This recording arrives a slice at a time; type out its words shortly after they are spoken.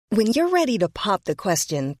When you're ready to pop the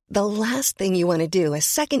question, the last thing you want to do is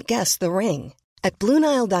second-guess the ring. At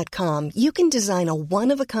BlueNile.com, you can design a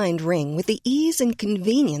one-of-a-kind ring with the ease and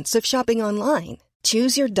convenience of shopping online.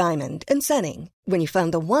 Choose your diamond and setting. When you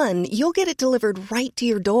find the one, you'll get it delivered right to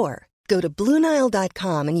your door. Go to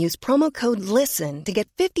BlueNile.com and use promo code LISTEN to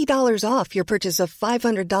get $50 off your purchase of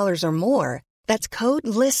 $500 or more. That's code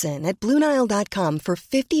LISTEN at BlueNile.com for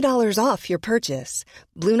 $50 off your purchase.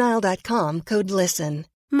 BlueNile.com, code LISTEN.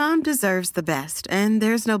 Mom deserves the best, and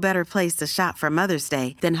there's no better place to shop for Mother's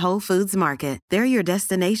Day than Whole Foods Market. They're your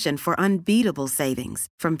destination for unbeatable savings,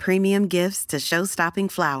 from premium gifts to show-stopping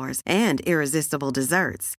flowers and irresistible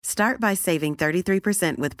desserts. Start by saving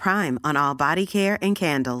 33% with Prime on all body care and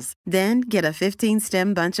candles. Then get a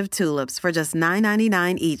 15-stem bunch of tulips for just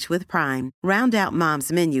 $9.99 each with Prime. Round out Mom's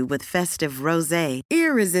menu with festive rosé,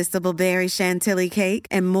 irresistible berry chantilly cake,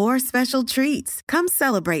 and more special treats. Come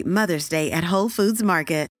celebrate Mother's Day at Whole Foods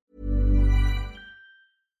Market.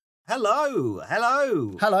 Hello,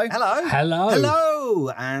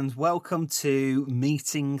 and welcome to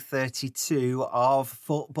meeting 32 of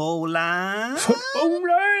Football Land.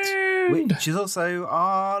 Which is also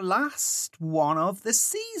our last one of the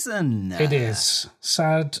season. It is.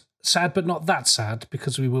 Sad, but not that sad,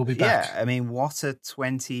 because we will be back. Yeah, I mean, what a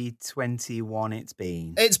 2021 it's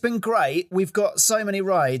been. It's been great. We've got so many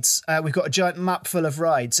rides. We've got a giant map full of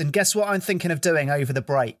rides. And guess what I'm thinking of doing over the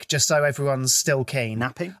break, just so everyone's still keen?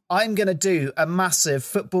 Napping? I'm going to do a massive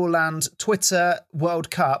Football Land Twitter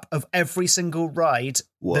World Cup of every single ride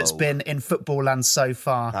that's been in Football Land so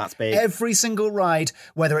far. That's big. Every single ride,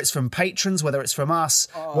 whether it's from patrons, whether it's from us,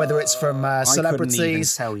 whether it's from celebrities, I couldn't even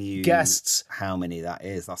tell you guests. How many that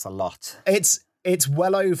is. That's a lot. It's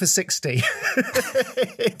well over 60.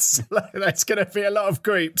 It's going to be a lot of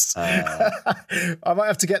groups. I might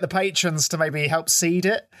have to get the patrons to maybe help seed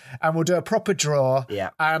it, and we'll do a proper draw. Yeah.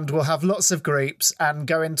 And we'll have lots of groups and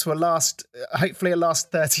go into hopefully a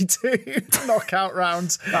last 32 knockout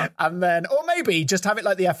round, and then, or maybe just have it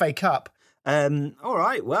like the FA Cup. All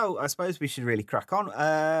right, well, I suppose we should really crack on.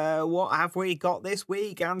 What have we got this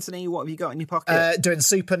week, Anthony? What have you got in your pocket? Doing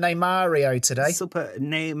Super Neymario today. Super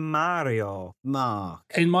Neymario, Mark.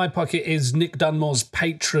 In my pocket is Nick Dunmore's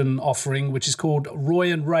patron offering, which is called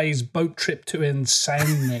Roy and Ray's Boat Trip to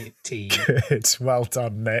Insanity. Good, well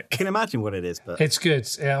done, Nick. I can imagine what it is, but it's good.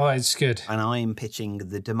 Yeah, it's good. And I'm pitching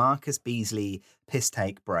the DeMarcus Beasley piss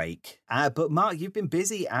take break. But Mark, you've been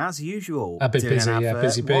busy as usual. A bit busy, yeah,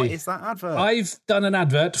 busy bee. What is that advert? I've done an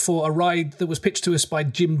advert for a ride that was pitched to us by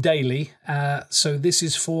Jim Daly. So this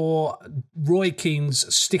is for Roy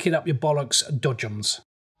Keane's Stick It Up Your Bollocks Dodgems.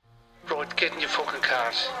 Right, get in your fucking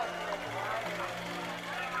cars.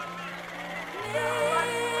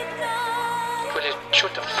 Will you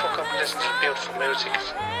shut the fuck up and listen to beautiful music?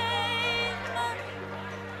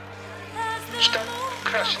 Stop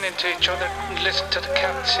crashing into each other and listen to the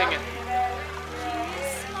cat singing.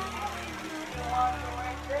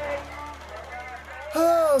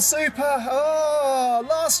 Oh, super. Oh,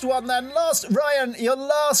 last one then. Ryan, your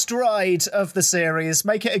last ride of the series.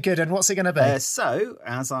 Make it a good one. What's it going to be? So,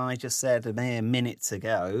 as I just said a mere minute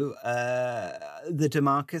ago, the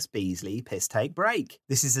DeMarcus Beasley piss take break.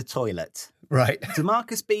 This is a toilet. Right.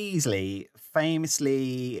 DeMarcus Beasley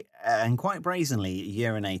famously and quite brazenly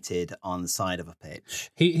urinated on the side of a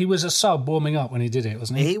pitch. He was a sub warming up when he did it,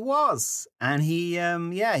 wasn't he? He was. And he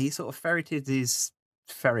sort of ferret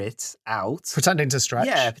out. Pretending to stretch.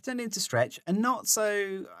 Yeah, pretending to stretch. And not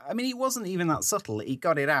so... I mean, he wasn't even that subtle. He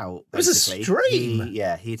got it out, basically. It was a stream.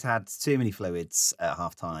 He'd had too many fluids at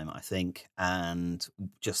half-time, I think. And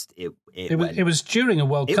just... It was during a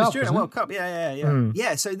World Cup, It was during a World it? Cup, yeah.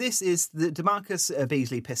 Yeah, so this is the DeMarcus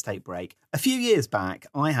Beasley piss take break. A few years back,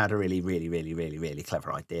 I had a really, really, really, really, really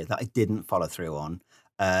clever idea that I didn't follow through on.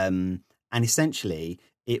 And essentially,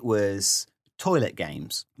 it was toilet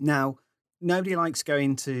games. Now... Nobody likes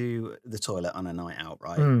going to the toilet on a night out,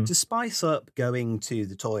 right? To spice up going to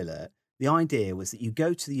the toilet, the idea was that you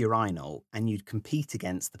go to the urinal and you'd compete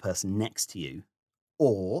against the person next to you.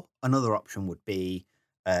 Or another option would be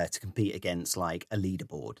to compete against like a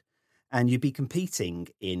leaderboard. And you'd be competing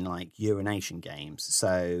in like urination games.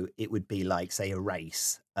 So it would be like, say, a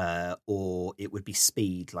race or it would be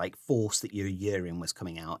speed, like force that your urine was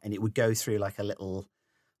coming out. And it would go through like a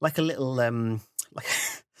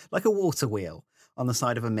water wheel on the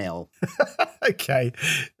side of a mill. Okay.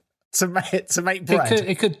 To make bread.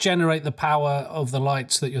 It could generate the power of the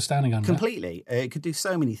lights that you're standing under. Completely. It could do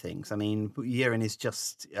so many things. I mean, urine is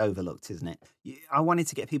just overlooked, isn't it? I wanted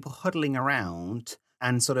to get people huddling around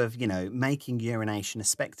and sort of, making urination a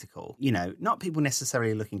spectacle. Not people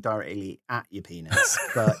necessarily looking directly at your penis,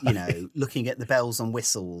 but, looking at the bells and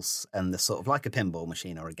whistles and the sort of like a pinball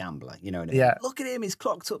machine or a gambler, Yeah. Look at him, he's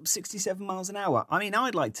clocked up 67 miles an hour. I mean,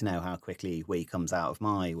 I'd like to know how quickly wee comes out of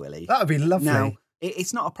my willy. That would be lovely. Now,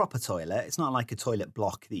 it's not a proper toilet. It's not like a toilet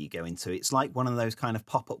block that you go into. It's like one of those kind of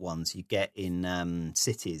pop-up ones you get in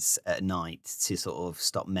cities at night to sort of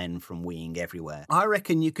stop men from weeing everywhere. I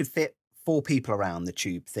reckon you could fit 4 people around the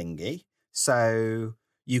tube thingy. So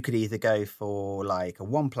you could either go for like a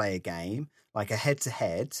 1-player game, like a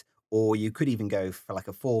head-to-head, or you could even go for like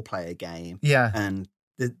a 4-player game. Yeah. And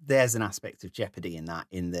there's an aspect of jeopardy in that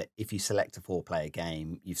if you select a 4-player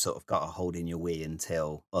game, you've sort of got to hold in your wee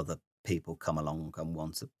until other people come along and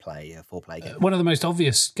want to play a 4-player game. One of the most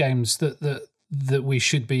obvious games that we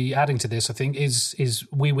should be adding to this, I think, is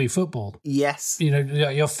Wee Football. Yes.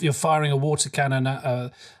 You're firing a water cannon at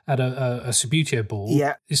a Subbuteo ball.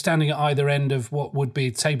 Yeah. You're standing at either end of what would be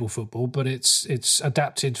table football, but it's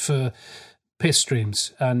adapted for piss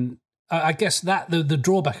streams. And I guess that the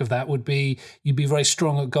drawback of that would be you'd be very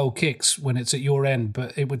strong at goal kicks when it's at your end,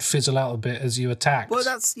 but it would fizzle out a bit as you attacked. Well,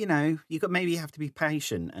 that's, you have to be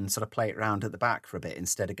patient and sort of play it around at the back for a bit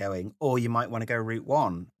instead of going, or you might want to go route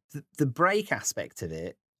 1. The break aspect of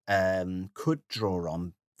it could draw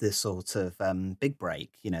on the sort of Big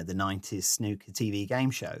Break, the 90s snooker TV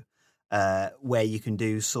game show, where you can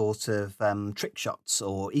do sort of trick shots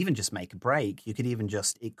or even just make a break. There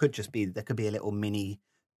could be a little mini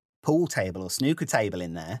pool table or snooker table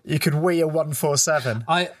in there. You could wee a 147.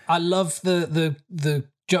 I love the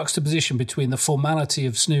juxtaposition between the formality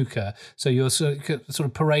of snooker, so you're sort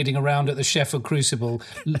of parading around at the Sheffield Crucible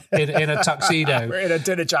in a tuxedo, in a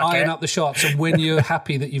dinner jacket, eyeing up the shots, and when you're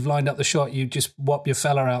happy that you've lined up the shot, you just whop your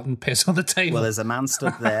fella out and piss on the table. Well, there's a man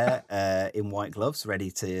stood there in white gloves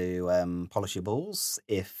ready to polish your balls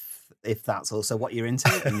if that's also what you're into,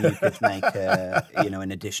 and you could make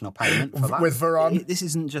an additional payment for that. With Veron. This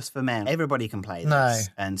isn't just for men. Everybody can play this. No.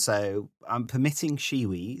 And so I'm permitting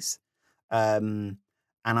shiwis,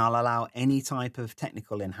 and I'll allow any type of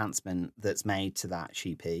technical enhancement that's made to that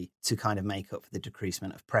sheepy to kind of make up for the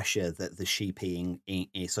decreasement of pressure that the sheepying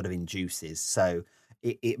sort of induces. So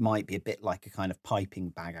it might be a bit like a kind of piping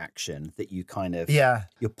bag action that you kind of,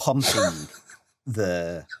 you're pumping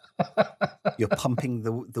you're pumping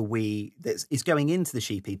the wee that is going into the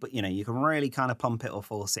sheepy, but you can really kind of pump it or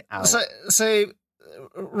force it out. So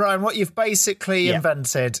Ryan, what you've basically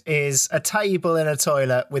invented is a table in a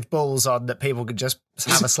toilet with balls on that people can just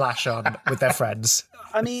have a slash on with their friends.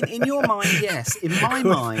 I mean, in your mind, yes. In my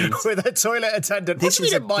mind, with a toilet attendant. What do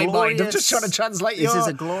you mean in my mind? I'm just trying to translate This is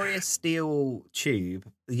a glorious steel tube.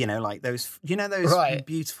 Like those. Those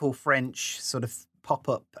beautiful French sort of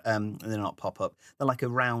pop-up. They're not pop-up. They're like a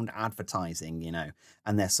round advertising.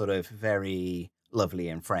 And they're sort of very lovely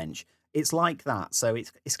in French. It's like that. So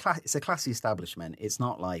it's a classy establishment. It's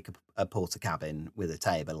not like a porter cabin with a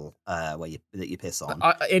table that you piss on.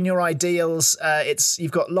 In your ideals,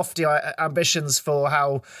 you've got lofty ambitions for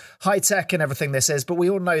how high tech and everything this is, but we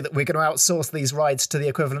all know that we're going to outsource these rides to the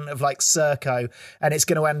equivalent of like Serco, and it's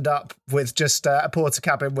going to end up with just a porter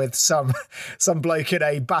cabin with some bloke in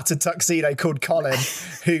a battered tuxedo called Colin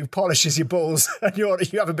who polishes your balls, and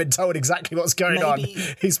you haven't been told exactly what's going on.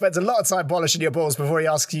 He spends a lot of time polishing your balls before he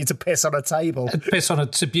asks you to piss on a table. Piss on a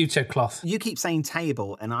Subbuteo cloth. You keep saying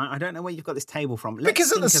table, and I don't know where you've got this table from.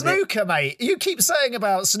 Because of the snooker, mate. You keep saying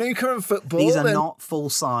about snooker and football. These are not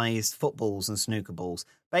full-sized footballs and snooker balls.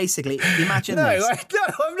 Basically, imagine this. No,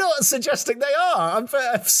 I'm not suggesting they are.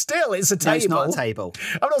 Still, it's a table. No, it's not a table.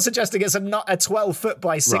 I'm not suggesting it's not a 12 foot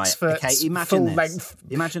by 6 foot full length.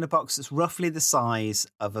 Imagine a box that's roughly the size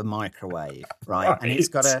of a microwave, right? And it's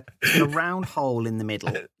got a round hole in the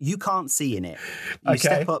middle. You can't see in it. You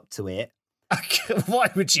step up to it. Why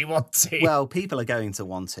would you want to? Well, people are going to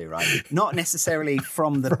want to, right? Not necessarily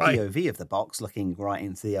from the POV of the box, looking right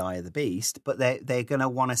into the eye of the beast, but they're going to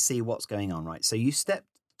want to see what's going on, right? So you step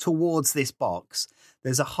towards this box.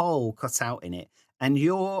 There's a hole cut out in it, and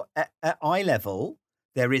you're at eye level.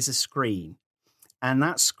 There is a screen, and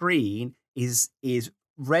that screen is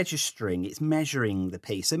registering. It's measuring the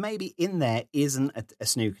piece. So maybe in there isn't a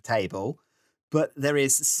snooker table, but there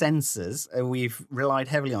is sensors. We've relied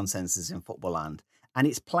heavily on sensors in football land, and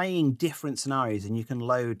it's playing different scenarios, and you can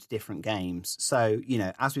load different games. So,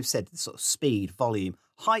 as we've said, sort of speed, volume,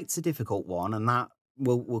 height's a difficult one, and that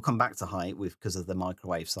we'll come back to height because of the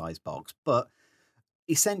microwave size box. But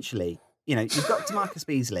essentially, you've got DeMarcus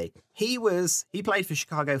Beasley. He played for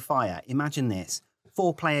Chicago Fire. Imagine this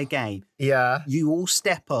 4-player game. Yeah. You all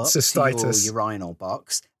step up to your urinal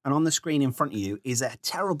box, and on the screen in front of you is a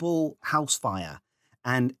terrible house fire.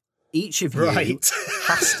 and each of you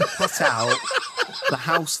has to put out the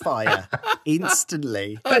house fire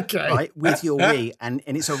instantly, right, with your Wii, and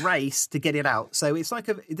it's a race to get it out. So it's like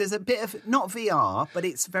there's a bit of not VR, but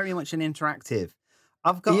it's very much an interactive.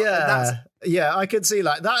 I've got I can see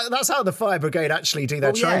like that. That's how the fire brigade actually do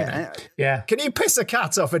their training. Yeah. Can you piss a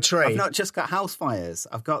cat off a tree? I've not just got house fires.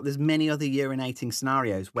 There's many other urinating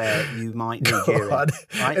scenarios where you might need urine.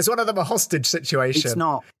 Right? It's one of them a hostage situation. It's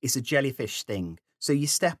not. It's a jellyfish sting. So you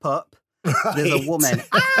step up. Right. There's a woman.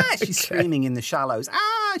 She's screaming in the shallows.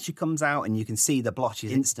 She comes out and you can see the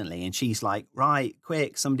blotches instantly. And she's like, right,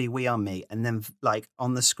 quick, somebody wee on me. And then like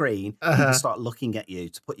on the screen, people start looking at you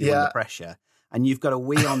to put you under pressure. And you've got to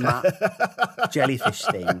wee on that jellyfish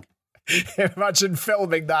sting. Imagine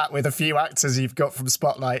filming that with a few actors you've got from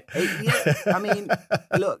Spotlight. I mean,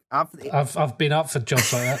 look, I've been up for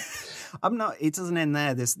jobs like that. I'm not. It doesn't end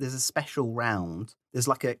there. There's a special round. There's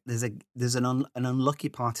an unlucky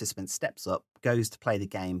participant steps up, goes to play the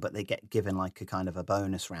game, but they get given like a kind of a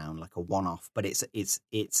bonus round, like a one-off. But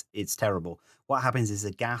it's terrible. What happens is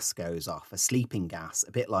a gas goes off, a sleeping gas,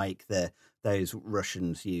 a bit like those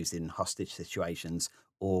Russians use in hostage situations,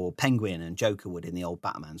 or Penguin and Joker would in the old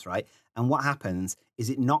Batmans, right? And what happens is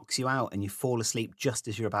it knocks you out and you fall asleep just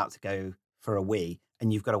as you're about to go for a wee,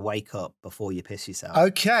 and you've got to wake up before you piss yourself.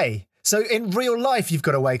 Okay. So in real life, you've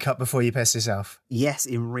got to wake up before you piss yourself. Yes,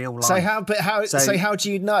 in real life. So how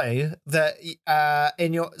do you know that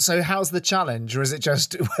So how's the challenge, or is it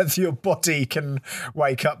just whether your body can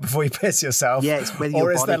wake up before you piss yourself? Yeah, it's whether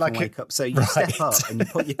your body can wake up. So you step up and you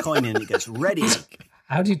put your coin in, and it goes ready.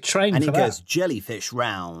 How do you train and for that? And it goes jellyfish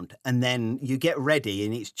round, and then you get ready,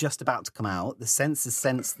 and it's just about to come out. The sensors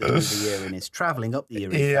sense that the urine is travelling up the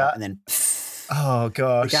urethra, and then. Oh,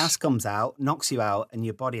 gosh. The gas comes out, knocks you out, and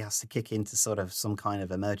your body has to kick into sort of some kind of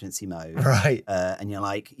emergency mode. Right. And you're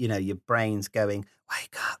like, your brain's going,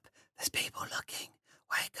 wake up, there's people looking.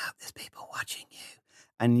 Wake up, there's people watching you.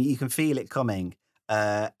 And you can feel it coming.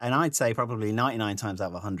 And I'd say probably 99 times out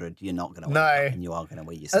of 100, you're not going to wake up, and you are going to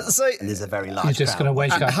wee yourself. And there's a very large You're just going to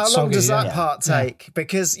wake up. How long does that part take? Yeah.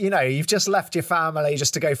 Because, you've just left your family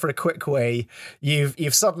just to go for a quick wee.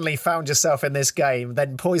 You've suddenly found yourself in this game.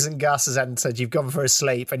 Then poison gas has entered. You've gone for a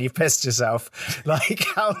sleep and you've pissed yourself. Like,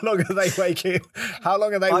 how long are they waking? How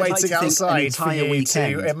long are they waiting outside for you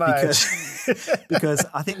to emerge? Because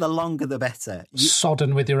I think the longer the better.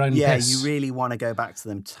 Sodden with your own piss. Yeah, you really want to go back to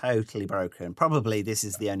them totally broken. Probably this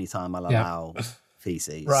is the only time I'll allow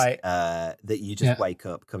feces. Right. That you just wake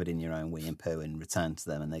up covered in your own wee and poo and return to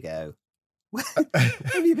them, and they go, where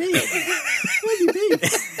have you been? Where have you been?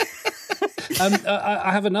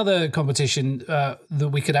 I have another competition that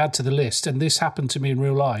we could add to the list, and this happened to me in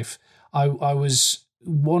real life. I was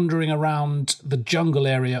wandering around the jungle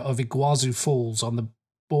area of Iguazu Falls on the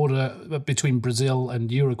border between Brazil and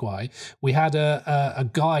Uruguay. We had a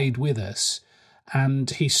guide with us, and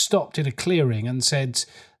he stopped in a clearing and said,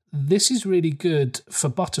 "This is really good for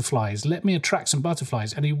butterflies. Let me attract some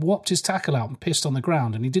butterflies." And he whopped his tackle out and pissed on the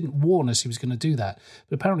ground, and he didn't warn us he was going to do that.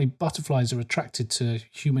 But apparently butterflies are attracted to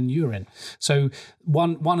human urine. So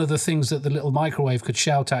one of the things that the little microwave could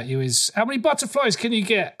shout at you is, "How many butterflies can you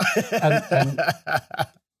get?"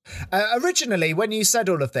 Originally, when you said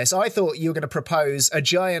all of this, I thought you were going to propose a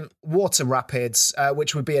giant water rapids,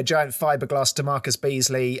 which would be a giant fiberglass DeMarcus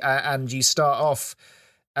Beasley, and you start off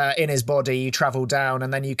in his body, you travel down,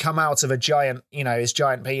 and then you come out of a giant, his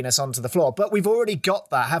giant penis onto the floor. But we've already got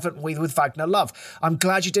that, haven't we, with Wagner Love? I'm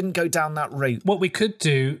glad you didn't go down that route. What we could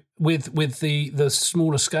do with the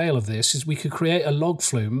smaller scale of this is we could create a log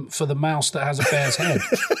flume for the mouse that has a bear's head.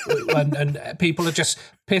 and people are just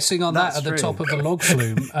pissing on that at the top of the log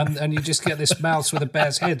flume, and you just get this mouse with a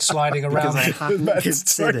bear's head sliding around. Because I hadn't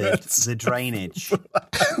considered the drainage.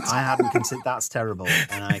 I hadn't considered, that's terrible,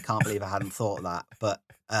 and I can't believe I hadn't thought of that. But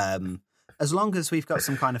as long as we've got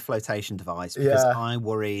some kind of flotation device, because I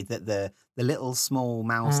worry that the little small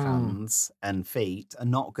mouse hands and feet are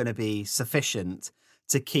not going to be sufficient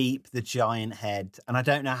to keep the giant head, and I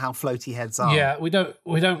don't know how floaty heads are. Yeah, we don't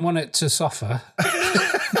want it to suffer.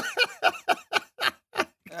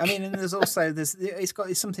 I mean, and there's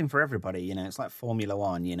something for everybody. It's like Formula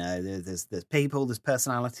One. There's people, there's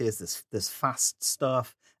personalities, there's fast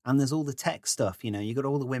stuff, and there's all the tech stuff. You got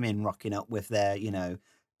all the women rocking up with their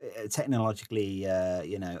technologically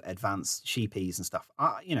advanced sheepies and stuff.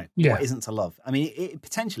 What isn't to love? I mean, it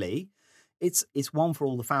potentially. It's one for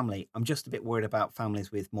all the family. I'm just a bit worried about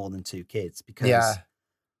families with more than 2 kids, because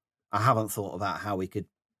I haven't thought about how we could,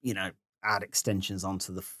 add extensions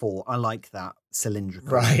onto the 4. I like that cylindrical.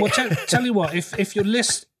 Right. Well, tell you what, if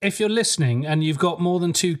you're listening and you've got more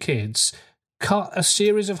than 2 kids, cut a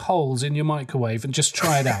series of holes in your microwave and just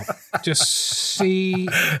try it out. Just see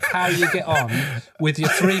how you get on with your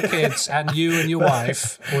 3 kids and you and your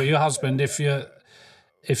wife or your husband if you're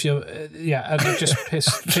and just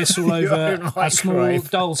piss all over a small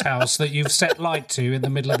doll's house that you've set light to in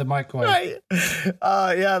the middle of the microwave. Right.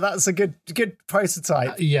 Yeah, that's a good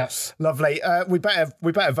prototype. Yeah, lovely. We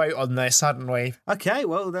better vote on this, hadn't we? Okay,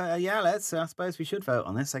 well, let's. I suppose we should vote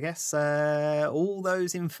on this. I guess all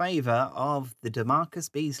those in favour of the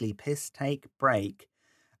DeMarcus Beasley piss take break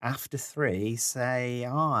after 3 say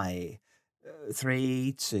aye.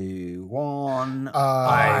 3, 2, 1.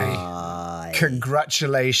 Aye.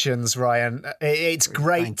 Congratulations, Ryan. It's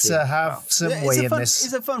great to have some way in this.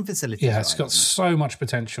 It's a fun facility. Yeah, it's got so much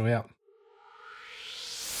potential, yeah.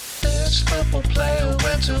 This football player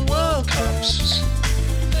went to World Cups.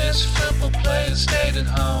 This football player stayed at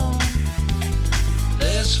home.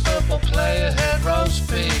 This football player had roast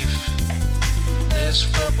beef. This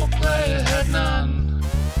football player had none.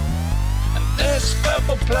 This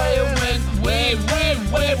football player went way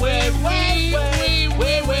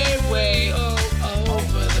all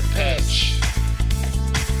over the pitch.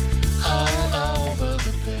 All over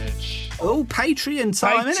the pitch. Oh, Patreon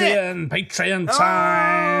time, innit? Patreon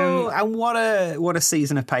time. Oh, and what a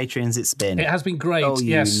season of Patreons it's been. It has been great, oh,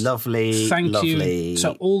 you yes. lovely, Thank you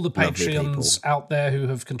to all the lovely Patreons people out there who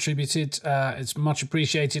have contributed. It's much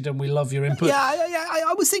appreciated and we love your input. Yeah,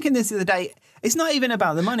 I was thinking this the other day. It's not even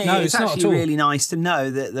about the money. No, it's not actually at all. really nice to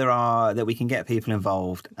know that we can get people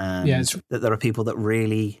involved and that there are people that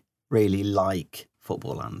really, really like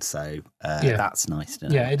Footballland. So that's nice to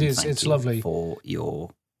know. Yeah, it is. It's lovely. For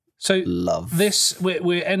your So love.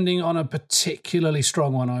 We're ending on a particularly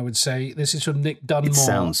strong one, I would say. This is from Nick Dunmore. It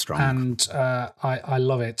sounds strong. And I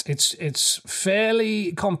love it. It's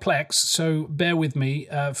fairly complex, so bear with me.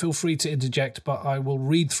 Feel free to interject, but I will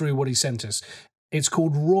read through what he sent us. It's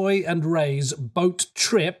called Roy and Ray's Boat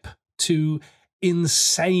Trip to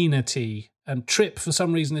Insanity. And trip, for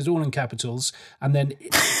some reason, is all in capitals. And then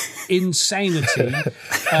insanity,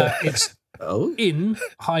 it's in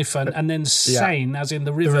hyphen, and then sane, as in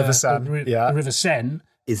the river Seine. The River Seine.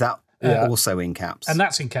 Is that also in caps? And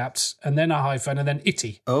that's in caps. And then a hyphen, and then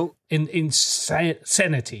itty. Oh. In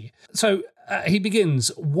insanity. So he begins,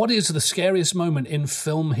 what is the scariest moment in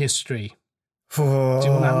film history? Do you want to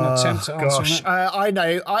have an attempt to answer that? I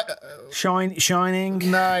know. Shining?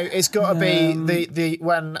 No, it's got to be the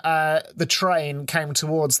when the train came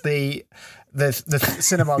towards the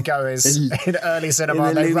cinema goers in early cinema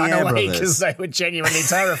and they ran away because they were genuinely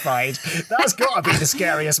terrified. That's got to be the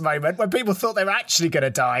scariest moment when people thought they were actually going to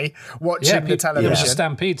die watching the television. There was a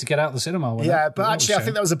stampede to get out of the cinema. But actually, I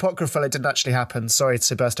think that was apocryphal. It didn't actually happen. Sorry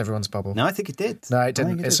to burst everyone's bubble. No, I think it did. No, it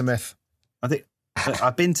didn't. It's a myth. I think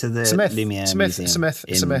I've been to the Lumiere Museum. Smith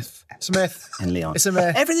in Lyon. It's a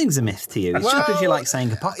myth. Everything's a myth to you. It's just because you like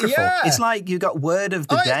saying apocryphal. Yeah. It's like you got word of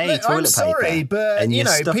the day toilet paper, but and you're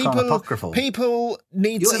stuck on apocryphal. People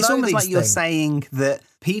need to know It's almost like you're things. saying that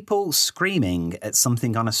people screaming at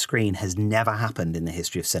something on a screen has never happened in the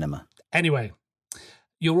history of cinema. Anyway,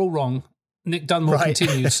 you're all wrong. Nick Dunmore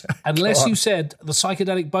continues. Unless you said the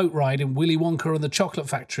psychedelic boat ride in Willy Wonka and the Chocolate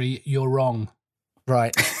Factory, you're wrong.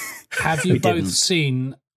 Right. Have you both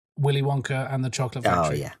seen Willy Wonka and the Chocolate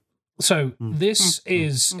Factory? Oh, yeah. So this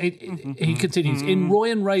is, he continues, in Roy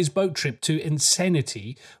and Ray's boat trip to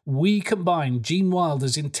Insanity, we combine Gene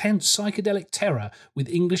Wilder's intense psychedelic terror with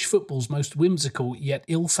English football's most whimsical yet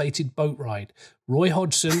ill-fated boat ride. Roy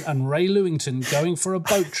Hodgson and Ray Lewington going for a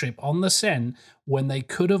boat trip on the Seine when they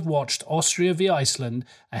could have watched Austria v Iceland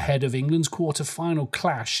ahead of England's quarter-final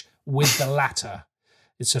clash with the latter.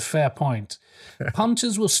 It's a fair point.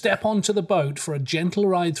 Punters will step onto the boat for a gentle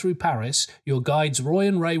ride through Paris. Your guides Roy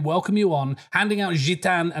and Ray welcome you on, handing out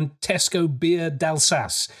Gitane and Tesco beer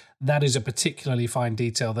d'Alsace. That is a particularly fine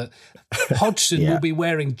detail that Hodgson will be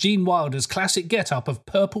wearing Gene Wilder's classic get-up of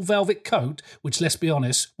purple velvet coat, which, let's be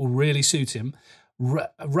honest, will really suit him.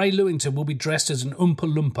 Ray Lewington will be dressed as an Oompa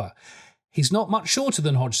Loompa. He's not much shorter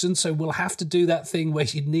than Hodgson, so we'll have to do that thing where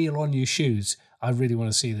you kneel on your shoes. I really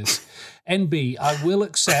want to see this. NB, I will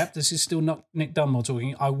accept, this is still not Nick Dunmore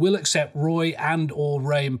talking, I will accept Roy and or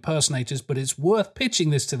Ray impersonators, but it's worth pitching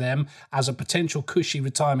this to them as a potential cushy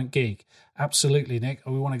retirement gig. Absolutely, Nick.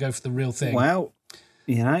 We want to go for the real thing. Well,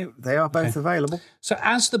 you know, they are both available. So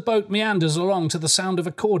as the boat meanders along to the sound of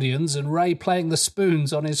accordions and Ray playing the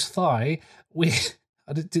spoons on his thigh, the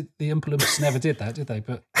Oompa Loompas never did that, did they?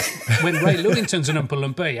 But When Ray Lewington's an Oompa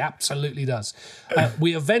Loompa, he absolutely does.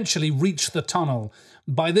 We eventually reach the tunnel.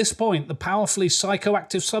 By this point, the powerfully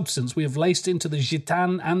psychoactive substance we have laced into the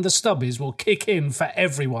Gitane and the Stubbies will kick in for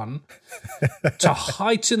everyone. To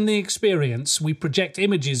heighten the experience, we project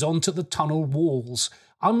images onto the tunnel walls.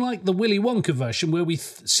 Unlike the Willy Wonka version, where we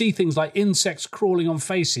see things like insects crawling on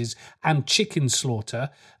faces and chicken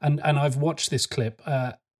slaughter, and I've watched this clip,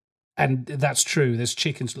 and that's true, there's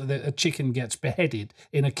a chicken gets beheaded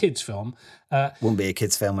in a kid's film. Wouldn't be a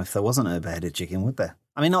kid's film if there wasn't a beheaded chicken, would there?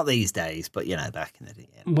 I mean, not these days, but, back in the day.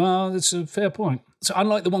 Yeah. Well, that's a fair point. So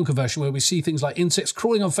unlike the Wonka version, where we see things like insects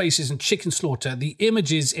crawling on faces and chicken slaughter, the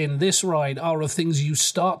images in this ride are of things you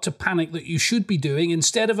start to panic that you should be doing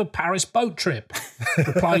instead of a Paris boat trip.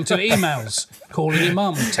 Replying to emails, calling your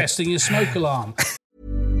mum, testing your smoke alarm.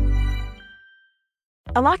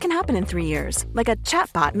 A lot can happen in 3 years, like a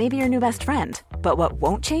chatbot may be your new best friend. But what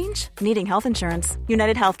won't change? Needing health insurance.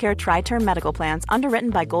 United Healthcare Tri-Term Medical Plans, underwritten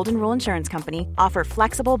by Golden Rule Insurance Company, offer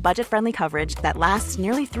flexible, budget-friendly coverage that lasts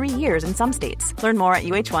nearly 3 years in some states. Learn more at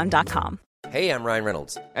uh1.com. Hey, I'm Ryan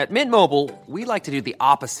Reynolds. At Mint Mobile, we like to do the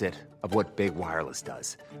opposite of what Big Wireless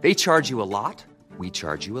does. They charge you a lot. We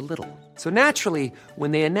charge you a little. So naturally,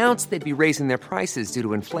 when they announced they'd be raising their prices due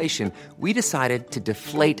to inflation, we decided to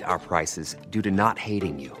deflate our prices due to not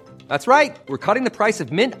hating you. That's right. We're cutting the price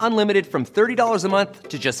of Mint Unlimited from $30 a month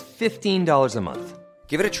to just $15 a month.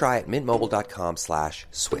 Give it a try at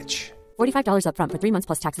mintmobile.com/switch. $45 up front for 3 months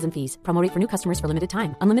plus taxes and fees. Promo rate for new customers for limited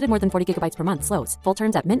time. Unlimited more than 40 gigabytes per month. Slows full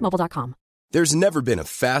terms at mintmobile.com. There's never been a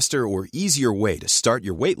faster or easier way to start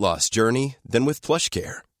your weight loss journey than with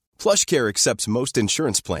PlushCare. PlushCare accepts most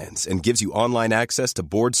insurance plans and gives you online access to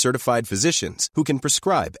board-certified physicians who can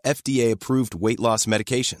prescribe FDA-approved weight loss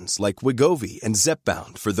medications like Wegovy and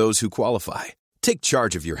Zepbound for those who qualify. Take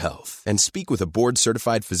charge of your health and speak with a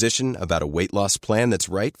board-certified physician about a weight loss plan that's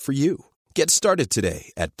right for you. Get started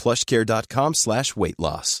today at plushcare.com/weight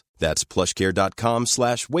loss. That's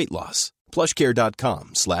plushcare.com/weight loss.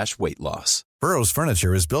 plushcare.com/weight loss. Burrow's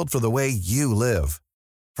furniture is built for the way you live.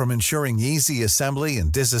 From ensuring easy assembly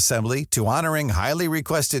and disassembly to honoring highly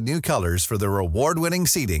requested new colors for their award-winning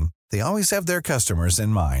seating, they always have their customers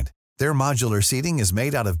in mind. Their modular seating is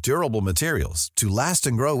made out of durable materials to last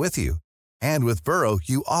and grow with you. And with Burrow,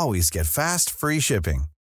 you always get fast, free shipping.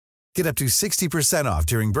 Get up to 60% off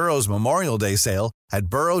during Burrow's Memorial Day sale at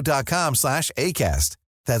burrow.com/ACAST.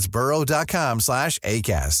 That's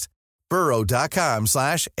burrow.com/ACAST.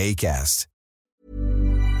 burrow.com/ACAST.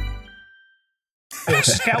 Or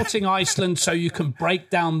scouting Iceland so you can break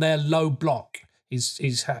down their low block.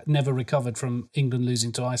 He's never recovered from England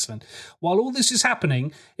losing to Iceland. While all this is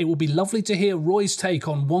happening, it will be lovely to hear Roy's take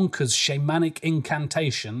on Wonka's shamanic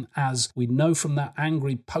incantation, as we know from that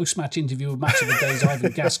angry post-match interview with Match of the Day's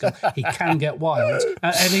Ivan Gaskell, he can get wild.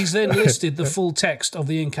 And he's then listed the full text of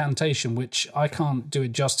the incantation, which I can't do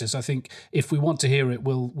it justice. I think if we want to hear it,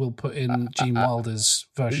 we'll put in Gene Wilder's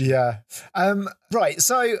version. Yeah. Right,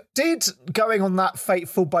 so did going on that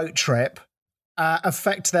fateful boat trip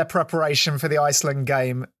affect their preration for the Iceland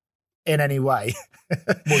game in any way?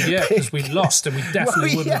 Well, yeah, because we lost, and we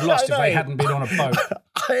definitely wouldn't have lost if they hadn't been on a boat.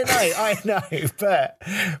 I know,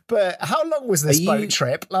 but how long was this boat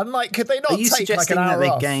trip? And could they not take an hour that they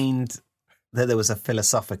off? gained, that there was a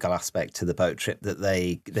philosophical aspect to the boat trip, that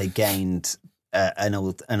they gained an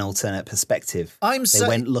alternate perspective? They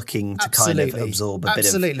went looking to kind of absorb a bit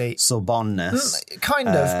of Sorbonness. Kind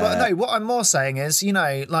of, but no, what I'm more saying is,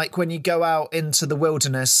 when you go out into the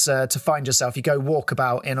wilderness to find yourself, you go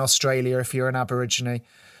walkabout in Australia if you're an Aborigine.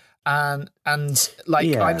 I'm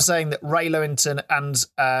saying that Ray Lewington and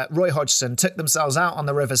Roy Hodgson took themselves out on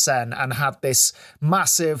the River Seine and had this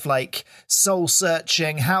massive,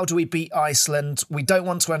 soul-searching, how do we beat Iceland? We don't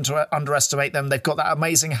want to underestimate them. They've got that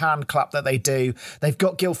amazing hand clap that they do. They've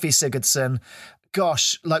got Gylfi Sigurdsson.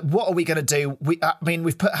 Gosh, what are we going to do? We've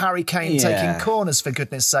put Harry Kane taking corners, for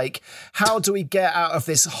goodness sake. How do we get out of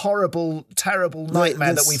this horrible, terrible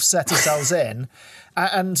nightmare that we've set ourselves in?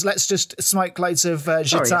 And let's just smoke loads of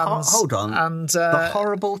gitanes. Hold on. And the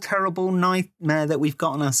horrible, terrible nightmare that we've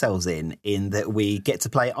gotten ourselves in that we get to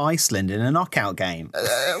play Iceland in a knockout game.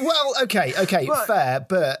 Okay, fair,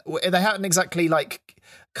 but they hadn't exactly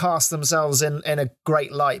cast themselves in a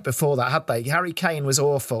great light before that, had they? Harry Kane was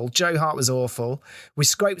awful. Joe Hart was awful. We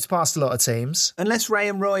scraped past a lot of teams. Unless Ray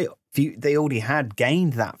and Roy they already had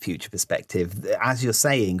gained that future perspective. As you're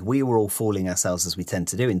saying, we were all fooling ourselves as we tend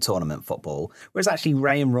to do in tournament football. Whereas actually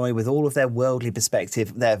Ray and Roy, with all of their worldly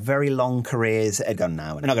perspective, their very long careers, are gone,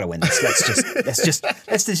 no, we're not going to win this.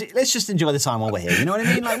 Let's just enjoy the time while we're here. You know what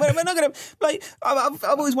I mean? Like we're not going to like. I've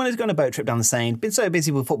always wanted to go on a boat trip down the Seine. Been so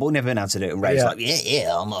busy with football, never been able to do it. And Ray's like,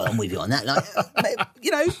 yeah, I'm with you on that. Like,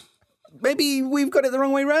 you know, maybe we've got it the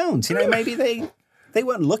wrong way round. You know, maybe they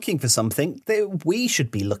weren't looking for something. We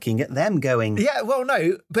should be looking at them going... Yeah, well,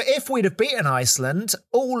 no, but if we'd have beaten Iceland,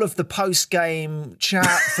 all of the post-game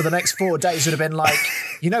chat for the next 4 days would have been like,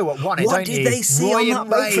 you know what won it, what don't did you? They see Roy on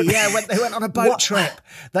and that Ray, boat trip? yeah, they went on a boat trip.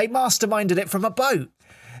 They masterminded it from a boat.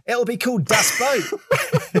 It'll be called Das Boat.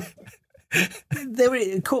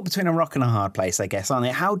 They're caught between a rock and a hard place, I guess, aren't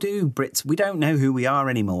they? How do Brits... We don't know who we are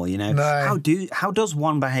anymore, you know? No. How does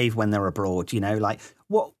one behave when they're abroad, you know? Like,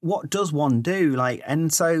 what does one do? Like,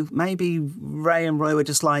 and so maybe Ray and Roy were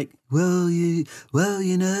just like, well, you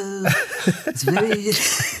know, it's very...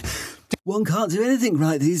 One can't do anything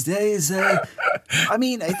right these days. I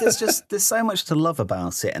mean, there's so much to love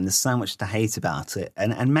about it and there's so much to hate about it.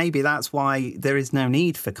 And maybe that's why there is no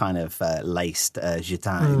need for kind of laced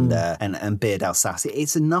Gitain and Beard Alsace.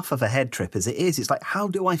 It's enough of a head trip as it is. It's like, how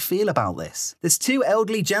do I feel about this? There's two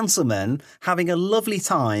elderly gentlemen having a lovely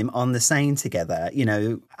time on the Seine together, you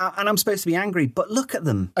know, and I'm supposed to be angry, but look at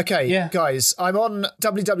them. Okay, guys, I'm on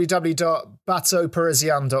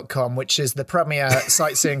www.bateauparisien.com, which is the premier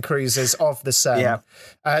sightseeing cruises of the Seine. Yeah.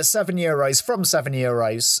 €7 from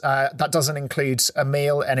 €7. That doesn't include a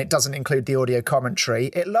meal and it doesn't include the audio commentary.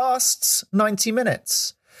 It lasts 90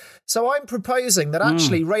 minutes. So I'm proposing that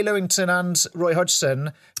actually Ray Lewington and Roy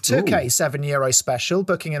Hodgson took a €7 special,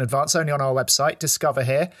 booking in advance, only on our website, Discover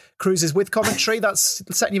Here. Cruises with commentary, that's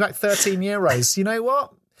setting you back €13. You know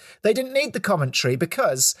what? They didn't need the commentary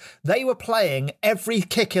because they were playing every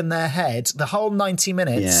kick in their head the whole 90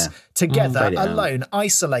 minutes together, alone,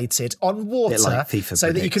 isolated on water, like FIFA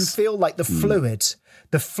so that you can feel like the fluid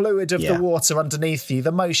of the water underneath you,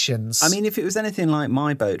 the motions. I mean, if it was anything like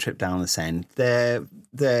my boat trip down the Seine,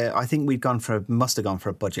 I think must have gone for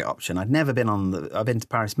a budget option. I've been to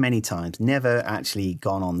Paris many times, never actually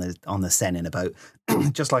gone on the Seine in a boat.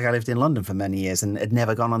 Just like I lived in London for many years and had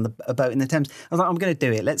never gone on a boat in the Thames. I was like, I'm going to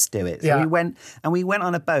do it. Let's do it. So we went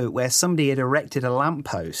on a boat where somebody had erected a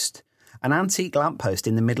lamppost, an antique lamppost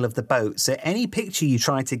in the middle of the boat. So any picture you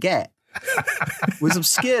tried to get was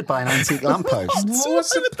obscured by an antique lamppost.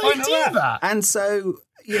 What's the point of that? And so,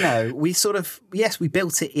 you know, we we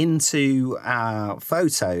built it into our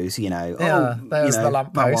photos, you know. Yeah, there's the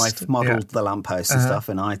lamppost. My wife modelled the lamppost and stuff,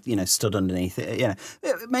 and I, you know, stood underneath it. You know,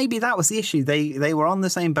 maybe that was the issue. They were on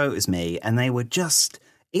the same boat as me, and they were just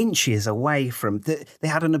inches away from they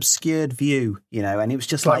had an obscured view, you know, and it was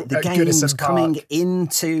just like the game was coming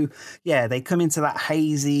into they come into that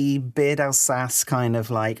hazy Beard Alsace kind of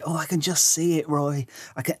like, oh, I can just see it, Roy,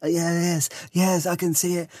 I can yes I can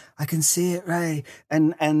see it, Ray,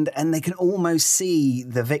 and they can almost see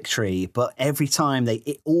the victory, but every time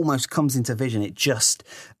it almost comes into vision, it just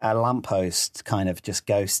a lamppost kind of just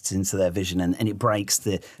ghosts into their vision, and it breaks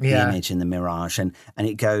the image in the mirage, and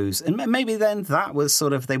it goes, and maybe then that was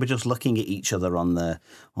sort of, they were just looking at each other on the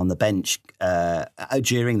bench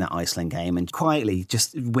during that Iceland game, and quietly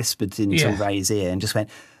just whispered into Ray's ear and just went,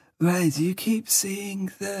 Ray, do you keep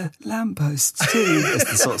seeing the lampposts too? As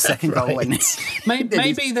the sort of second goal went.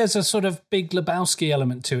 Maybe there's a sort of Big Lebowski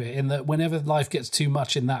element to it, in that whenever life gets too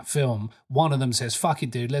much in that film, one of them says, fuck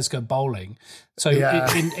it, dude, let's go bowling. So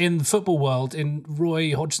in the football world, in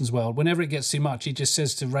Roy Hodgson's world, whenever it gets too much, he just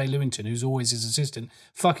says to Ray Lewington, who's always his assistant,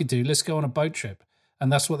 fuck it, dude, let's go on a boat trip.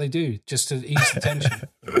 And that's what they do, just to ease the tension.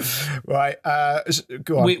 Right.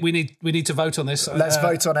 Go on. We need to vote on this. Let's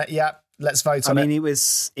vote on it. Yeah. Let's vote on it. I mean, it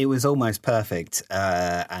was almost perfect,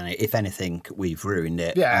 and if anything, we've ruined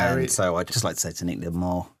it. Yeah. So I'd just like to say to Nick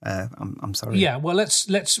Livermore, I'm sorry. Yeah. Well,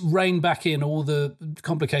 let's rein back in all the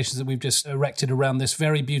complications that we've just erected around this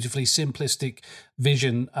very beautifully simplistic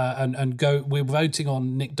vision, and go. We're voting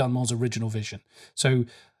on Nick Dunmore's original vision. So,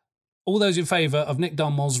 all those in favour of Nick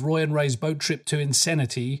Dunmore's Roy and Ray's boat trip to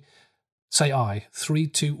Insanity, say aye. 3,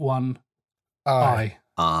 2, 1. Aye.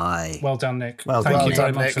 Aye. Well done, Nick. Thank you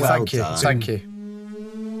very much for that. Thank you.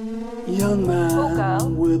 Young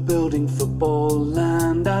man, we're building football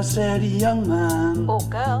land. I said, young man,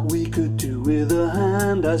 girl, we could do with a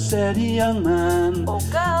hand. I said, young man,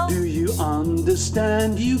 girl, do you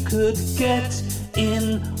understand? You could get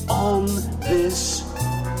in on this.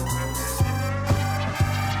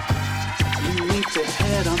 You need to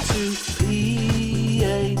head on to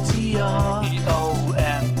PATR.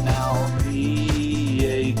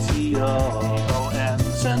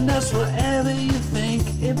 Send us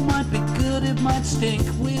might be good, it might stink.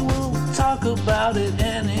 We will talk about it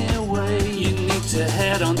anyway. You need to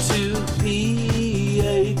head on to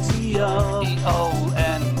PATR.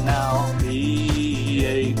 EON now.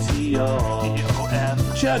 PATR.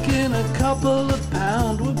 EON. Chuck in a couple of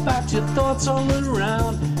pound. We've got your thoughts all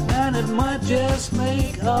around. And it might just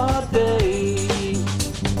make our day.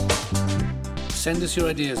 Send us your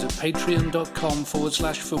ideas at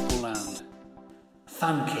patreon.com/footballland.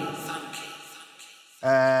 Thank you.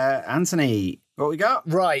 Anthony, what we got?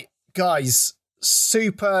 Right, guys.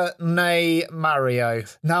 Super Nay Mario.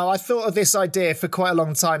 Now, I thought of this idea for quite a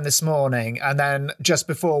long time this morning, and then just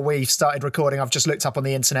before we started recording, I've just looked up on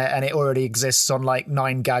the internet, and it already exists on like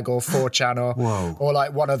 9gag or 4chan or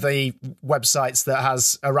like one of the websites that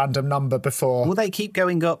has a random number before. Will they keep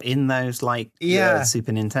going up in those like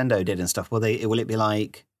Super Nintendo did and stuff? Will it be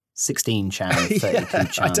like 16 chan, 32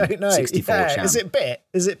 chan, I don't know. 64 chan? Is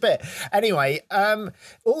it bit? Anyway,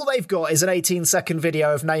 all they've got is an 18-second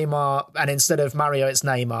video of Neymar, and instead of Mario, it's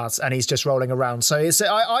Neymar, and he's just rolling around. So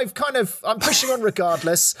I'm pushing on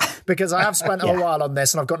regardless because I have spent a while on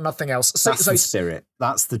this and I've got nothing else. That's the spirit.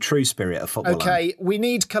 That's the true spirit of football. Okay, we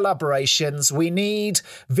need collaborations. We need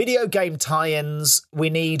video game tie-ins. We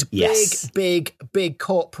need big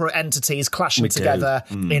corporate entities clashing together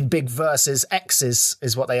in big versus X's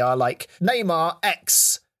is what they are, like Neymar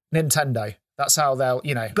X Nintendo. That's how they'll,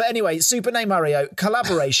 But anyway, Super Nay Mario,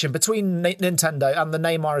 collaboration between Nintendo and the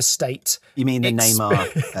Neymar estate. You mean the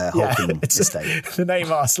Neymar Hawking estate? The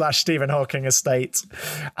Neymar / Stephen Hawking estate.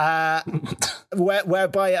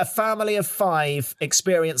 Whereby a family of 5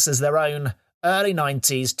 experiences their own early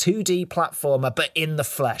 90s 2D platformer, but in the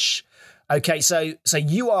flesh. Okay, so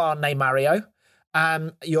you are Nay Mario.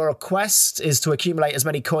 Your quest is to accumulate as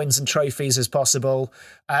many coins and trophies as possible,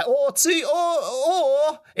 or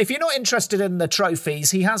if you're not interested in the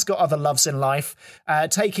trophies, he has got other loves in life.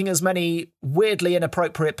 Taking as many weirdly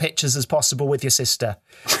inappropriate pictures as possible with your sister.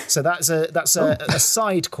 So that's a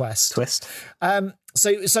side quest. Twist. So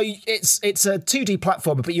it's a 2D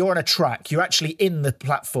platformer, but you're on a track. You're actually in the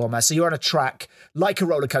platformer. So you're on a track like a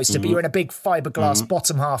roller coaster, but you're in a big fiberglass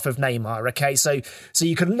bottom half of Neymar. Okay, so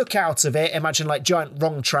you can look out of it. Imagine like giant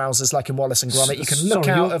wrong trousers, like in Wallace and Gromit. You can look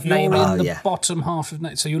out of Neymar. You're in the bottom half of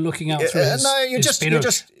Neymar. So you're looking out through. You're just.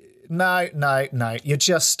 No.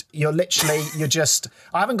 You're literally.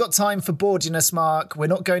 I haven't got time for borediness, Mark. We're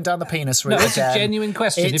not going down the penis route. No, it's a genuine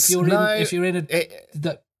question. If you're in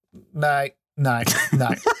No.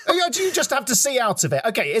 You just have to see out of it.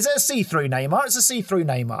 Okay, is it a see-through Neymar? It's a see-through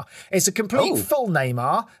Neymar. It's a complete full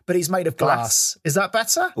Neymar, but he's made of glass. Is that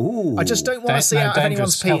better? Ooh. I just don't want to see out of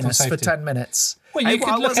anyone's penis for 10 minutes. Well, you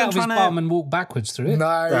could look out of his bum and walk backwards through it.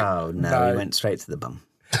 No, he went straight to the bum.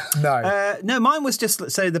 No, mine was just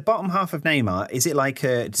so the bottom half of Neymar. Is it like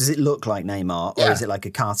does it look like Neymar, or is it like a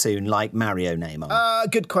cartoon like Mario Neymar?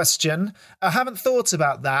 Good question. I haven't thought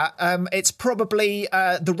about that. It's probably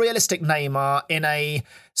the realistic Neymar in a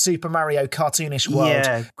Super Mario cartoonish world.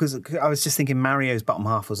 Yeah, because I was just thinking Mario's bottom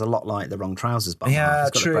half was a lot like the Wrong Trousers bottom half.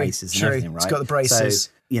 It's got the braces and everything, right? It's got the braces.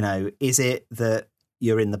 So, is it that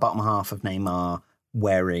you're in the bottom half of Neymar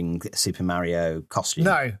wearing a Super Mario costume?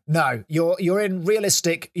 No. You're in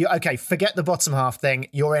realistic. Okay, forget the bottom half thing.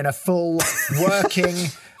 You're in a full working.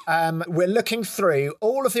 We're looking through.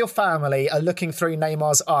 All of your family are looking through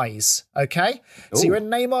Neymar's eyes. Okay, so you're in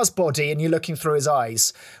Neymar's body and you're looking through his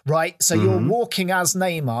eyes, right? So you're walking as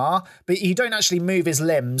Neymar, but you don't actually move his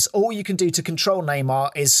limbs. All you can do to control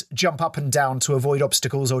Neymar is jump up and down to avoid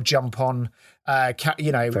obstacles or jump on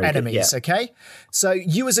enemies. Okay, so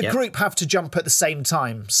you as a group have to jump at the same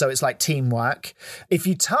time, so it's like teamwork. If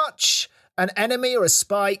you touch an enemy or a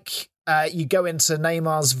spike, you go into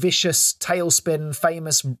Neymar's vicious tailspin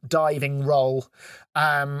famous diving roll,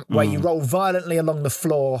 where you roll violently along the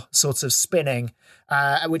floor, sort of spinning,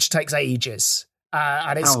 which takes ages.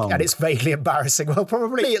 And it's vaguely embarrassing. Well,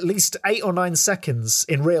 probably at least 8 or 9 seconds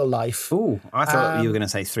in real life. Ooh, I thought you were going to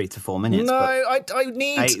say 3 to 4 minutes. No, I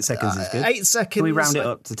need 8 seconds is good. 8 seconds. Can we round it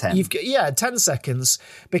up to 10? 10 seconds,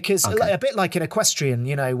 because a bit like in equestrian,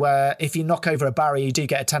 where if you knock over a barrier, you do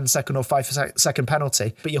get a 10-second or 5-second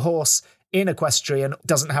penalty. But your horse in equestrian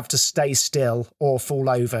doesn't have to stay still or fall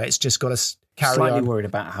over. It's just got to carry Slightly on. Worried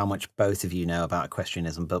about how much both of you know about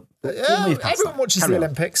equestrianism, but everyone watches the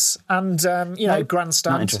Olympics and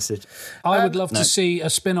grandstand. Not interested. I would love to see a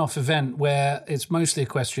spin-off event where it's mostly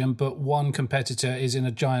equestrian, but one competitor is in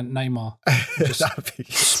a giant Neymar, just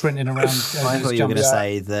sprinting around. I thought you were going to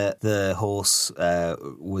say that the horse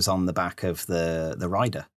was on the back of the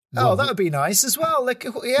rider. Oh, that would be nice as well. Like,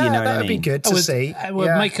 yeah, You know what that I would be mean? good to see. It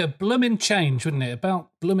would make a blooming change, wouldn't it? About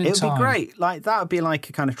blooming It would time. be great. Like, that would be like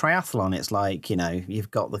a kind of triathlon. It's like,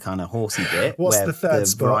 you've got the kind of horsey bit What's where the third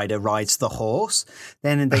sport? rider rides the horse,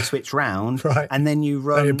 then they switch round, Right. and then you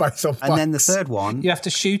run. Then you're both on and then the bikes. third one. You have to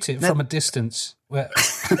shoot it from a distance.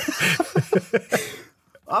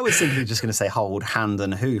 I was simply just going to say hold hand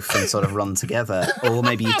and hoof and sort of run together, or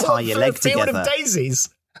maybe you tie your For leg a field together. of daisies.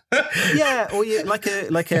 Yeah, or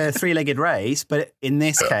like a three-legged race, but in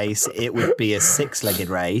this case, it would be a six-legged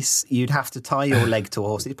race. You'd have to tie your leg to a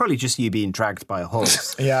horse. It's probably just you being dragged by a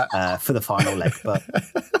horse, for the final leg. But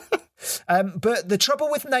the trouble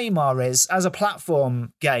with Neymar is, as a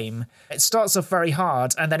platform game, it starts off very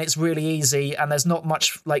hard and then it's really easy, and there's not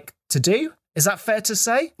much to do. Is that fair to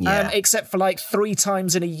say? Yeah. Except for 3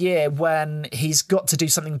 times in a year when he's got to do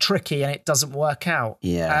something tricky and it doesn't work out.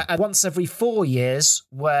 Yeah. And once every 4 years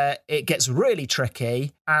where it gets really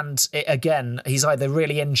tricky and he's either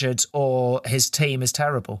really injured or his team is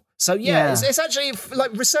terrible. So Yeah. it's actually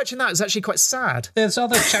researching that is actually quite sad. There's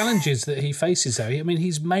other challenges that he faces, though. I mean,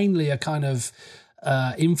 he's mainly a kind of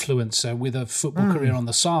influencer with a football career on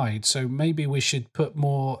the side. So maybe we should put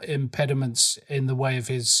more impediments in the way of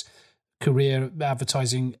his career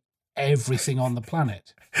advertising everything on the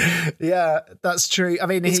planet. Yeah, that's true. I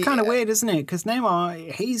mean, it's kind of weird, isn't it? Because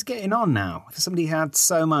Neymar, he's getting on now. For somebody who had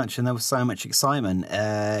so much and there was so much excitement,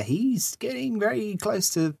 he's getting very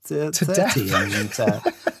close to 30. death. And,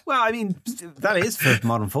 well, I mean, that is for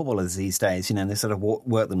modern footballers these days. They sort of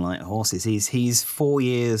work them like horses. He's 4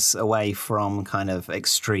 years away from kind of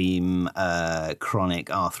extreme chronic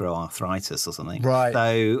arthritis or something. Right.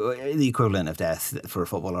 So the equivalent of death for a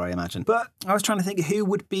footballer, I imagine. But I was trying to think who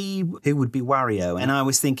would be Wario, and I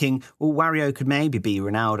was thinking, well, Wario could maybe be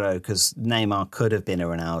Ronaldo, because Neymar could have been a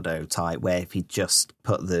Ronaldo type, where if he just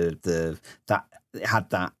put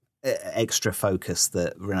that extra focus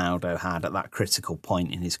that Ronaldo had at that critical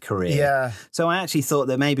point in his career. Yeah. So I actually thought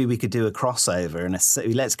that maybe we could do a crossover and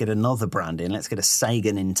let's get another brand in. Let's get a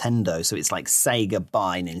Sega Nintendo. So it's like Sega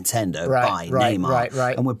by Nintendo by Neymar.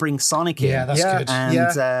 Right. And we'll bring Sonic in. Yeah, that's good.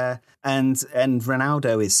 And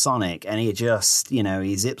Ronaldo is Sonic, and he just,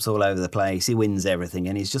 he zips all over the place. He wins everything,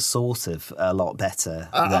 and he's just sort of a lot better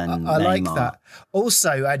than I Neymar. like that.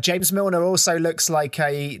 Also, James Milner also looks like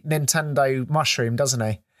a Nintendo mushroom, doesn't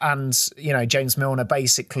he? And, James Milner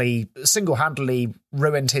basically single-handedly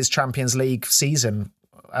ruined his Champions League season,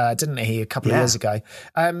 didn't he, a couple of years ago?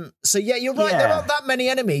 So, you're right. Yeah. There aren't that many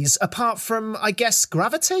enemies, apart from, I guess,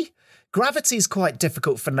 gravity. Gravity's quite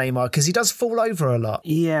difficult for Neymar because he does fall over a lot.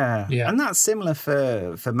 Yeah. And that's similar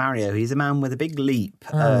for Mario. He's a man with a big leap,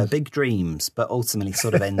 big dreams, but ultimately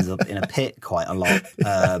sort of ends up in a pit quite a lot.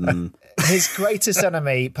 His greatest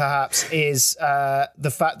enemy, perhaps, is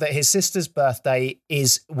the fact that his sister's birthday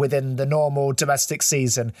is within the normal domestic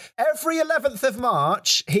season. Every 11th of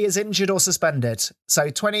March, he is injured or suspended. So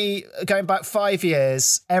going back 5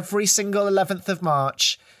 years, every single 11th of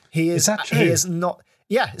March, he is. Is that true? He is not.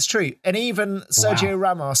 Yeah, it's true. And even Sergio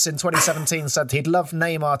Ramos in 2017 said he'd love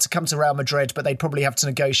Neymar to come to Real Madrid, but they'd probably have to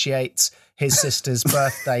negotiate his sister's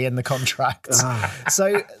birthday in the contract.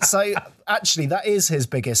 So actually, that is his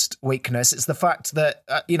biggest weakness. It's the fact that,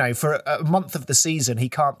 for a month of the season, he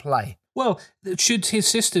can't play. Well, should his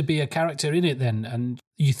sister be a character in it then? And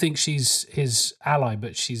you think she's his ally,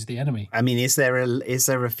 but she's the enemy? I mean, is there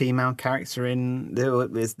a female character in there?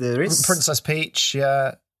 Is Princess Peach,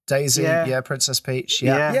 yeah. Daisy, Princess Peach,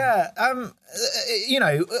 I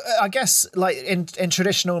guess in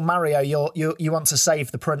traditional Mario, you want to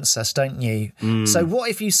save the princess, don't you? So what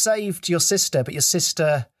if you saved your sister, but your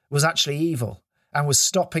sister was actually evil and was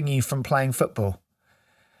stopping you from playing football?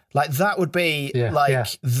 That would be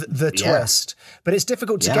the twist. But it's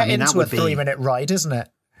difficult to get into a 3-minute ride, isn't it?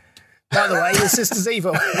 By the way, your sister's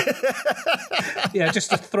evil. Yeah,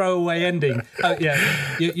 just a throwaway ending.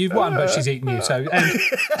 You've won, but she's eaten you. So,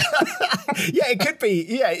 it could be.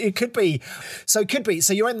 Yeah, it could be. So it could be.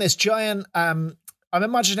 So you're in this giant. I'm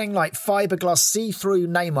imagining fiberglass see-through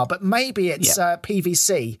Neymar, but maybe it's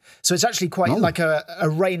PVC. So it's actually quite like a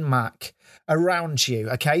rain mac around you.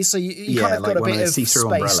 Okay, so you kind of got a bit of space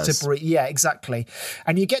umbrellas to breathe. Yeah, exactly.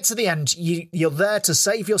 And you get to the end. You're there to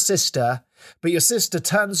save your sister. But your sister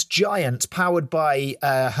turns giant, powered by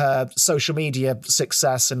her social media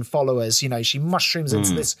success and followers. She mushrooms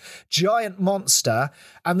into this giant monster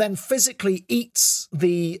and then physically eats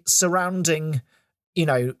the surrounding,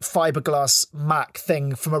 fiberglass Mac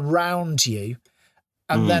thing from around you.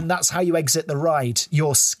 And then that's how you exit the ride.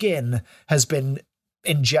 Your skin has been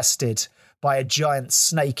ingested by a giant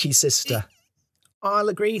snaky sister. I'll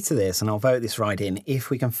agree to this and I'll vote this right in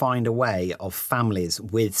if we can find a way of families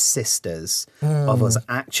with sisters, of us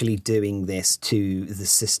actually doing this to the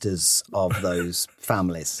sisters of those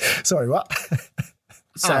families. Sorry, what?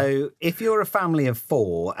 So if you're a family of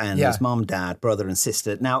 4 and there's mum, dad, brother and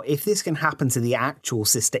sister, now if this can happen to the actual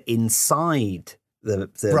sister inside the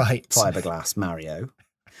fiberglass Mario,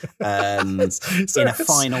 in a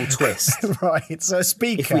final twist. Right, so a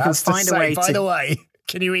speaker has to say, by the way,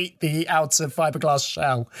 can you eat the outer fiberglass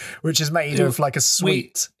shell, which is made of like a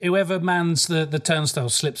sweet... Whoever mans the turnstile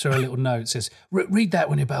slips her a little note, says, read that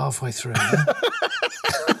when you're about halfway through. Yeah?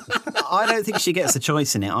 I don't think she gets a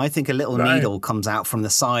choice in it. I think a little needle comes out from the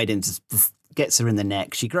side and just gets her in the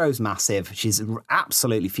neck. She grows massive. She's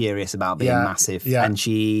absolutely furious about being massive. Yeah. And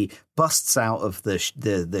she busts out of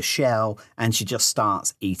the shell and she just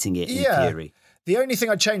starts eating it in fury. The only thing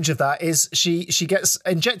I'd change of that is she gets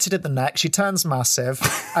injected in the neck, she turns massive,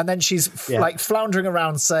 and then she's like floundering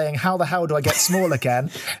around saying, how the hell do I get small again?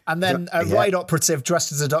 And then a ride operative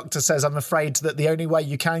dressed as a doctor says, I'm afraid that the only way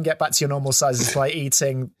you can get back to your normal size is by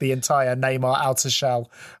eating the entire Neymar outer shell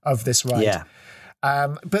of this ride. Yeah.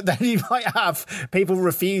 But then you might have people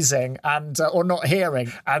refusing and or not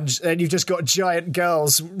hearing, and then you've just got giant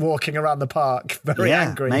girls walking around the park very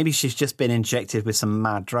angry. Maybe she's just been injected with some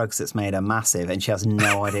mad drugs that's made her massive and she has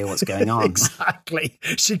no idea what's going on. Exactly.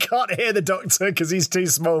 She can't hear the doctor because he's too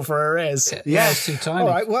small for her ears. Yeah, it's too tiny. All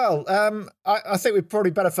right, well, I think we'd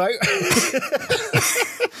probably better vote.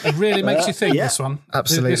 It really makes you think, this one.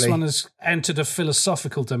 Absolutely. This one has entered a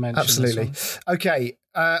philosophical dimension. Absolutely. Okay.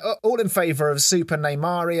 All in favour of Super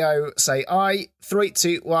Neymario, say aye. 3,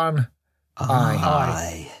 2, 1.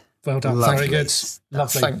 Aye. Well done. Lovely. Very good.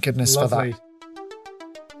 Lovely. Thank goodness for that.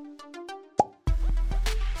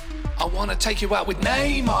 I want to take you out with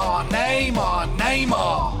Neymar, Neymar,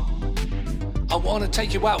 Neymar. I want to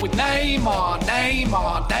take you out with Neymar,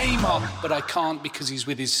 Neymar, Neymar. But I can't because he's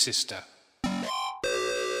with his sister.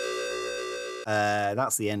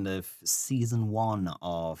 That's the end of season 1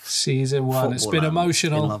 of Season 1. It's been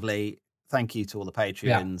emotional. It's been lovely. Thank you to all the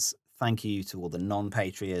Patreons. Thank you to all the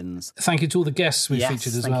non-Patreons. Thank you to all the guests we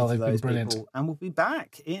featured as well. They've been brilliant. People. And we'll be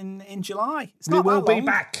back in July. We will be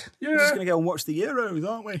back. We're just going to go and watch the Euros,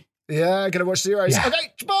 aren't we? Yeah, going to watch the Euros. Yeah.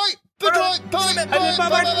 Okay, bye. Bye.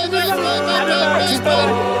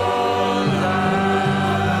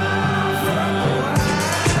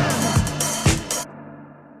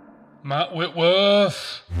 Matt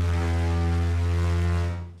Whitworth.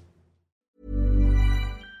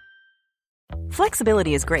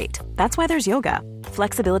 Flexibility is great. That's why there's yoga.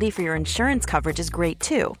 Flexibility for your insurance coverage is great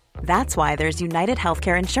too. That's why there's United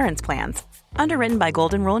Healthcare Insurance Plans. Underwritten by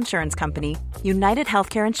Golden Rule Insurance Company, United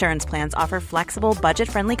Healthcare Insurance Plans offer flexible,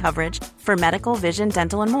 budget-friendly coverage for medical, vision,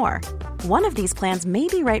 dental, and more. One of these plans may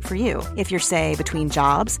be right for you if you're, say, between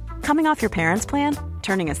jobs, coming off your parents' plan,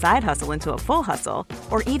 turning a side hustle into a full hustle,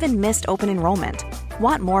 or even missed open enrollment.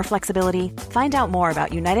 Want more flexibility? Find out more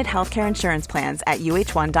about United Healthcare Insurance Plans at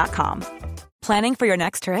uh1.com. Planning for your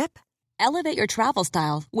next trip? Elevate your travel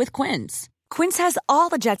style with Quince. Quince has all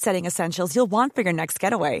the jet-setting essentials you'll want for your next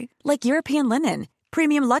getaway, like European linen,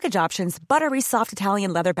 premium luggage options, buttery soft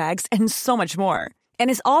Italian leather bags, and so much more. And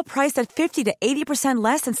is all priced at 50 to 80%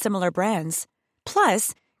 less than similar brands.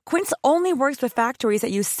 Plus, Quince only works with factories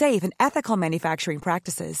that use safe and ethical manufacturing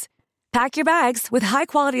practices. Pack your bags with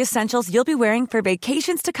high-quality essentials you'll be wearing for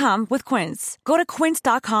vacations to come with Quince. Go to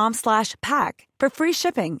quince.com/pack for free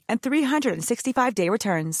shipping and 365-day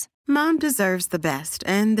returns. Mom deserves the best,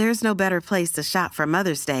 and there's no better place to shop for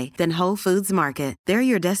Mother's Day than Whole Foods Market. They're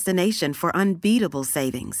your destination for unbeatable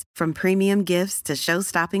savings, from premium gifts to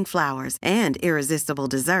show-stopping flowers and irresistible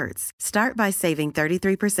desserts. Start by saving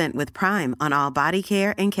 33% with Prime on all body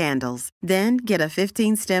care and candles. Then get a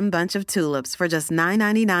 15-stem bunch of tulips for just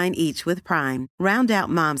 $9.99 each with Prime. Round out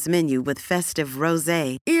Mom's menu with festive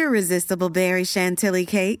rosé, irresistible berry chantilly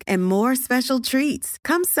cake, and more special treats.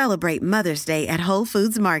 Come celebrate Mother's Day at Whole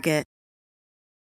Foods Market.